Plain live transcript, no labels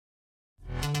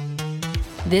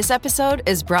This episode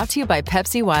is brought to you by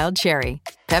Pepsi Wild Cherry.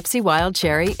 Pepsi Wild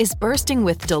Cherry is bursting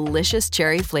with delicious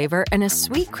cherry flavor and a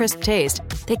sweet, crisp taste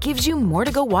that gives you more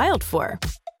to go wild for.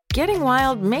 Getting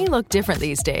wild may look different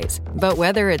these days, but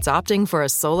whether it's opting for a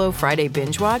solo Friday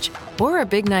binge watch or a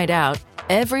big night out,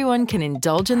 everyone can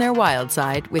indulge in their wild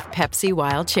side with Pepsi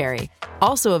Wild Cherry.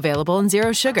 Also available in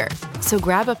Zero Sugar. So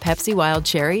grab a Pepsi Wild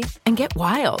Cherry and get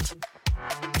wild.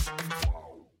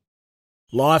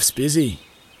 Life's busy.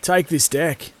 Take this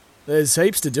deck. There's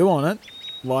heaps to do on it,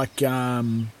 like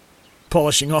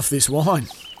polishing off this wine.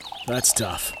 That's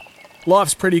tough.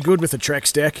 Life's pretty good with a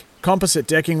Trex deck. Composite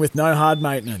decking with no hard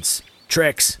maintenance.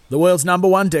 Trex, the world's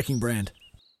 #1 decking brand.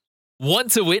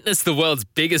 Want to witness the world's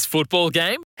biggest football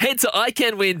game? Head to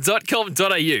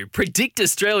iCanWin.com.au, predict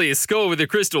Australia's score with a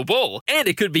crystal ball, and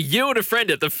it could be you and a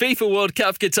friend at the FIFA World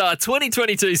Cup Qatar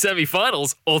 2022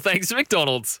 semi-finals, all thanks to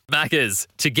McDonald's. Maccas,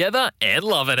 together and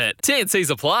loving it. TNCs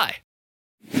apply.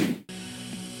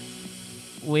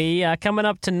 We are coming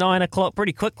up to 9 o'clock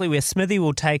pretty quickly where Smithy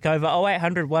will take over.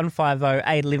 0800 150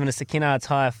 811 is the Kennards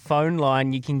Hire phone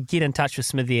line. You can get in touch with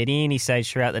Smithy at any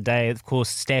stage throughout the day. Of course,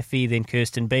 Staffy, then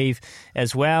Kirsten Beeve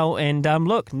as well. And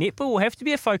look, netball will have to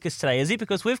be a focus today, is it?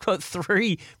 Because we've got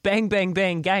 3 bang, bang,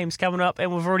 bang games coming up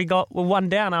and we're one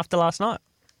down after last night.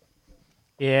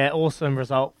 Yeah, awesome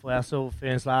result for our Silver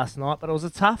Ferns last night, but it was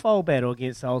a tough old battle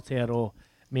against Aotearoa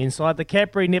men's side. The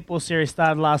Capri Netball Series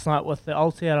started last night with the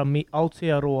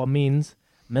Aotearoa men's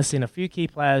missing a few key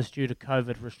players due to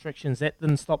COVID restrictions. That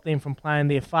didn't stop them from playing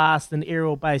their fast and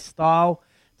aerial-based style,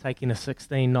 taking a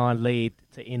 16-9 lead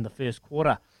to end the first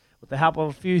quarter. With the help of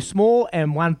a few small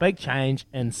and one big change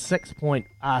in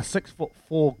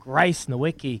 6'4" Grace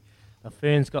Nowicki, the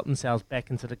Ferns got themselves back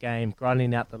into the game,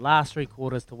 grinding out the last 3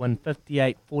 quarters to win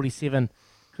 58-47.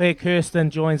 Claire Kirsten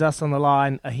joins us on the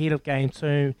line ahead of Game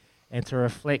 2 and to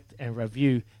reflect and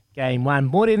review Game 1.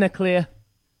 Morena, Claire.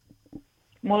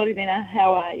 Morena,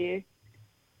 how are you?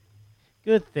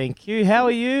 Good, thank you. How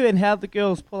are you, and how did the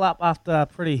girls pull up after a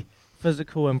pretty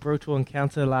physical and brutal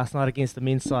encounter last night against the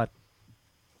men's side?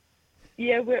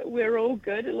 Yeah, we're all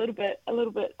good. A little bit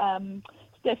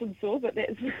stiff and sore, but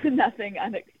that's nothing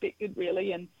unexpected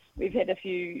really. And we've had a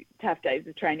few tough days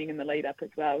of training in the lead up as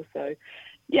well. So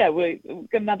yeah, we've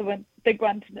got another big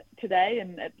one today,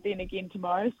 and then again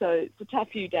tomorrow. So it's a tough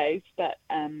few days, but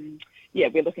yeah,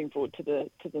 we're looking forward to the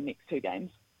next 2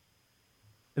 games.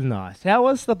 Nice. How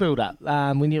was the build-up?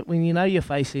 When you know you're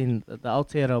facing the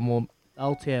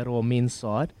Aotearoa men's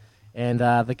side, and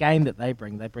the game that they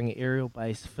bring an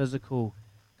aerial-based, physical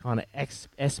kind of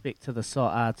aspect to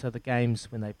the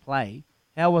games when they play.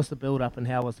 How was the build-up and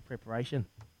how was the preparation?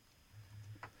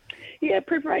 Yeah,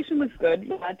 preparation was good,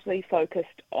 largely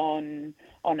focused on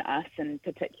us, and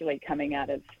particularly coming out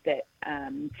of that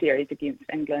series against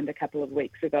England a couple of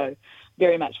weeks ago,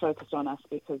 very much focused on us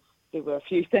because there were a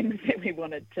few things that we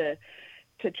wanted to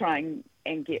try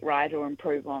and get right or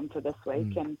improve on for this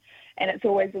week. And it's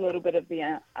always a little bit of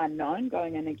the unknown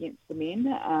going in against the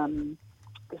men.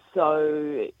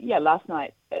 So yeah, last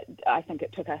night I think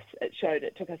it took us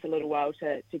a little while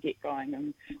to get going,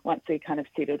 and once we kind of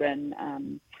settled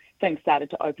in, things started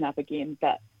to open up again.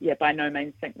 But yeah, by no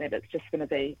means think that it's just going to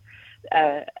be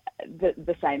the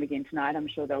same again tonight. I'm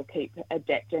sure they'll keep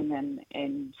adapting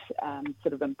and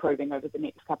sort of improving over the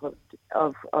next couple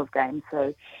of games.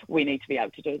 So we need to be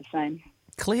able to do the same.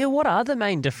 Claire, what are the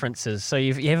main differences? So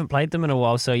you haven't played them in a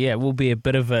while, so yeah, it will be a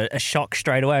bit of a shock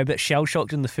straight away, a bit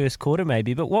shell-shocked in the first quarter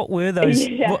maybe. But what were those?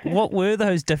 Yeah. What were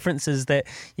those differences that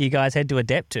you guys had to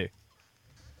adapt to?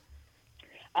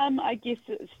 I guess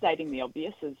stating the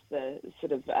obvious is the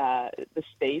sort of the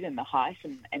speed and the height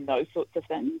and those sorts of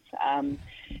things.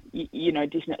 You know,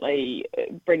 definitely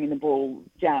bringing the ball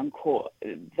down court,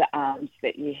 the arms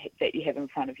that you have in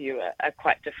front of you are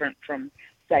quite different from,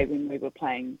 say, when we were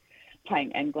playing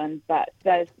England, but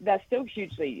they're still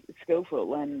hugely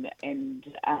skillful, and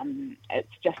it's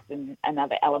just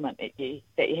another element that you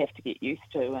have to get used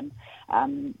to, and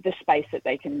the space that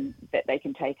they can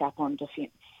take up on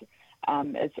defence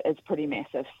is pretty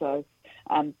massive. So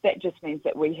that just means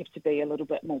that we have to be a little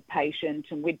bit more patient,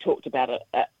 and we'd talked about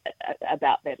that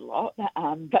a lot,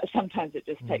 but sometimes it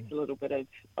just takes a little bit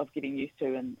of getting used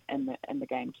to in the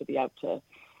game to be able to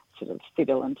sort of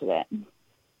settle into that.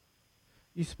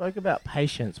 You spoke about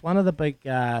patience. One of the big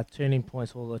turning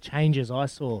points, or the changes I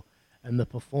saw in the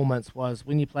performance, was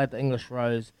when you played the English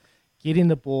Rose, getting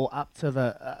the ball up to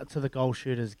the goal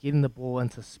shooters, getting the ball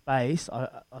into space.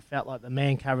 I felt like the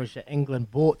man coverage that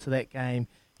England brought to that game,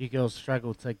 you girls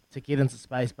struggled to get into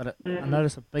space, but I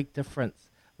noticed a big difference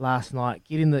last night,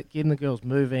 getting the girls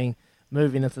moving,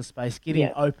 moving into space,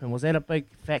 getting open. Was that a big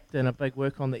factor and a big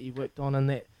work on that you worked on in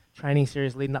that training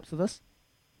series leading up to this?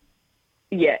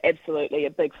 Yeah, absolutely. A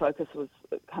big focus was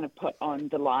kind of put on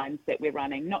the lines that we're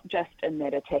running, not just in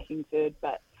that attacking third,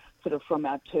 but sort of from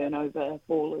our turnover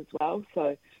ball as well.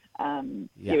 So,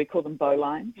 we call them bow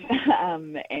lines,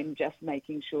 and just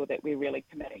making sure that we're really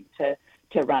committing to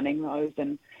running those.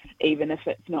 And even if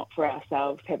it's not for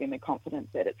ourselves, having the confidence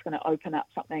that it's going to open up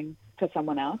something for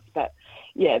someone else. But,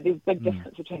 yeah, there's a big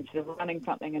difference between sort of running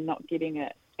something and not getting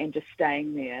it and just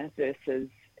staying there versus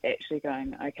actually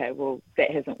going, okay, well, that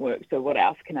hasn't worked, so what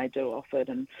else can I do off it?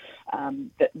 And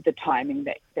the timing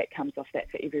that comes off that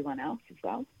for everyone else as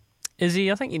well.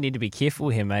 Izzy, I think you need to be careful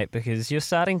here, mate, because you're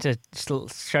starting to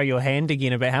show your hand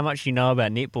again about how much you know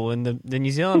about netball. And the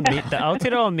New Zealand, the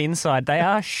Aotearoa men's side, they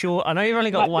are short. I know you've only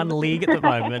got one leg at the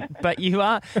moment, but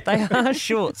they are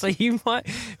short, so you might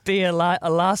be a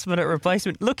last-minute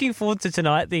replacement. Looking forward to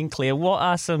tonight then, Claire. What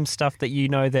are some stuff that you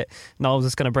know that Knowles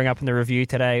is going to bring up in the review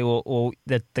today, or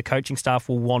that the coaching staff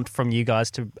will want from you guys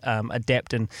to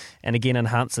adapt and again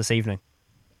enhance this evening?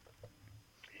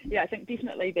 Yeah, I think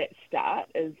definitely that start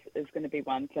is going to be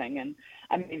one thing. And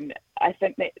I mean, I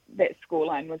think that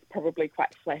scoreline was probably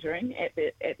quite flattering at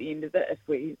the end of it. If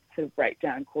we sort of break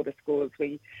down quarter scores,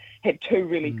 we had two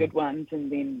really good ones,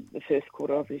 and then the first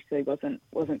quarter obviously wasn't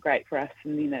great for us,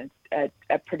 and then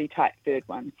a pretty tight third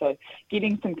one. So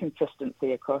getting some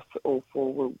consistency across all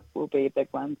four will be a big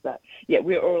one. But yeah,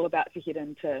 we're all about to head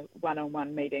into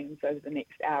one-on-one meetings over the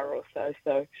next hour or so.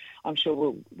 So I'm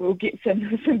sure we'll get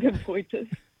some good pointers.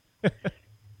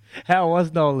 How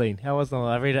was Nolene?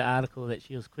 I read an article that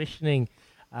she was questioning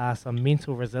some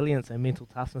mental resilience and mental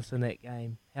toughness in that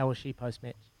game. How was she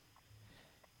post-match?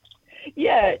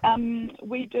 Yeah,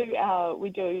 we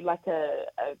do like a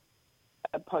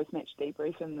post-match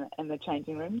debrief in the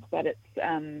changing rooms, but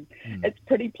it's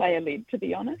pretty player-led, to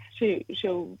be honest.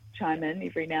 She'll chime in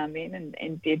every now and then,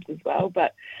 and Debs as well,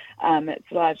 but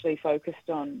it's largely focused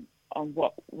on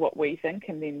what we think,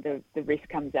 and then the rest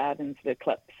comes out into the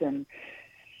clips and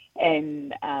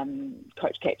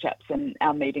coach catch-ups and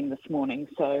our meeting this morning.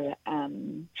 So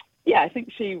I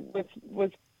think she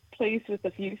was pleased with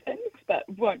a few things, but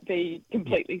won't be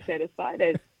completely satisfied,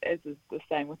 as is the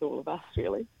same with all of us,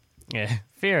 really. Yeah,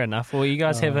 fair enough. Well, you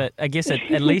guys have at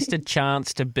least a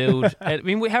chance to build. I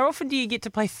mean, how often do you get to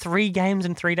play 3 games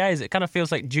in 3 days? It kind of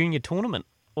feels like junior tournament,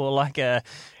 or I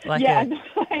know.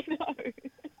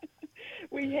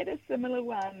 We had a similar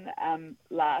one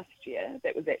last year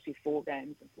that was actually 4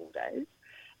 games in 4 days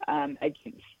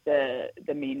against the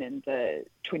men in the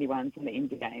 21s in the end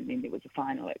of the game. Then there was a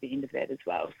final at the end of that as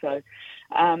well. So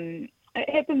it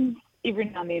happens every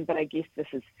now and then, but I guess this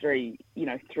is 3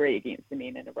 against the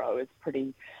men in a row is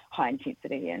pretty high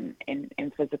intensity and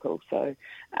physical. So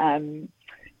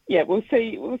we'll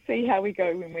see how we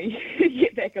go when we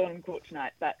get back on court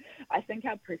tonight. But I think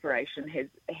our preparation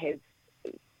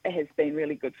has been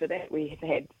really good for that. We have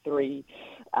had 3,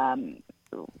 I'm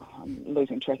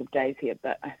losing track of days here,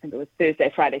 but I think it was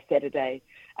Thursday, Friday, Saturday,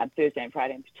 Thursday and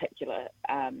Friday in particular.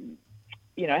 I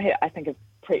think have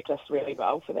prepped us really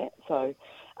well for that. So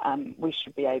we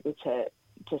should be able to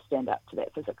stand up to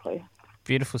that physically.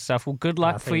 Beautiful stuff. Well, good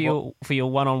luck for your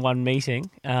one-on-one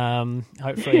meeting.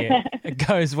 Hopefully it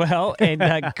goes well, and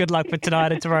good luck for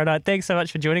tonight and tomorrow night. Thanks so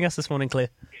much for joining us this morning, Claire.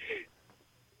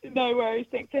 No worries.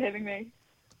 Thanks for having me.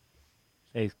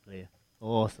 Thanks, Claire.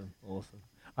 Awesome.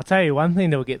 I'll tell you one thing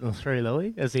that will get them through,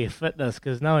 Louis, is their fitness,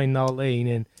 because knowing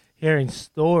Nolene and hearing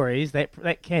stories,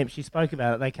 that camp, she spoke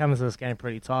about it, they come into this game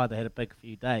pretty tired, they had a big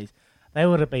few days. They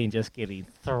would have been just getting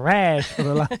thrashed for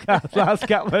the last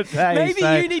couple of days.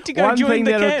 Maybe you need to go join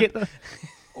the camp.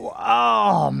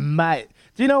 Oh, mate.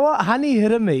 Do you know what? Honey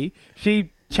Hirami,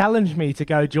 she challenged me to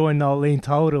go join Nolene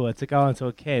Taurua to go into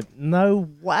a camp. No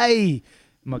way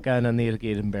am I going in there to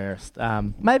get embarrassed.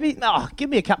 Give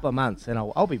me a couple of months and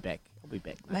I'll be back.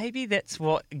 Maybe that's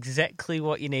exactly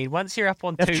what you need. Once you're up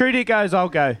on if 2... If Trudy goes, I'll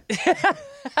go.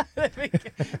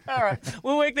 All right.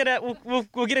 We'll work that out.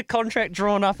 We'll get a contract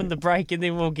drawn up in the break, and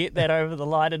then we'll get that over the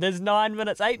line. It is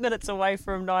 8 minutes away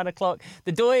from 9 o'clock.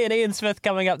 The Doi and Ian Smith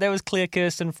coming up. That was Claire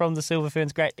Kirsten from the Silver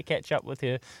Ferns. Great to catch up with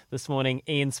her this morning.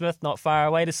 Ian Smith not far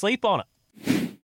away to sleep on it.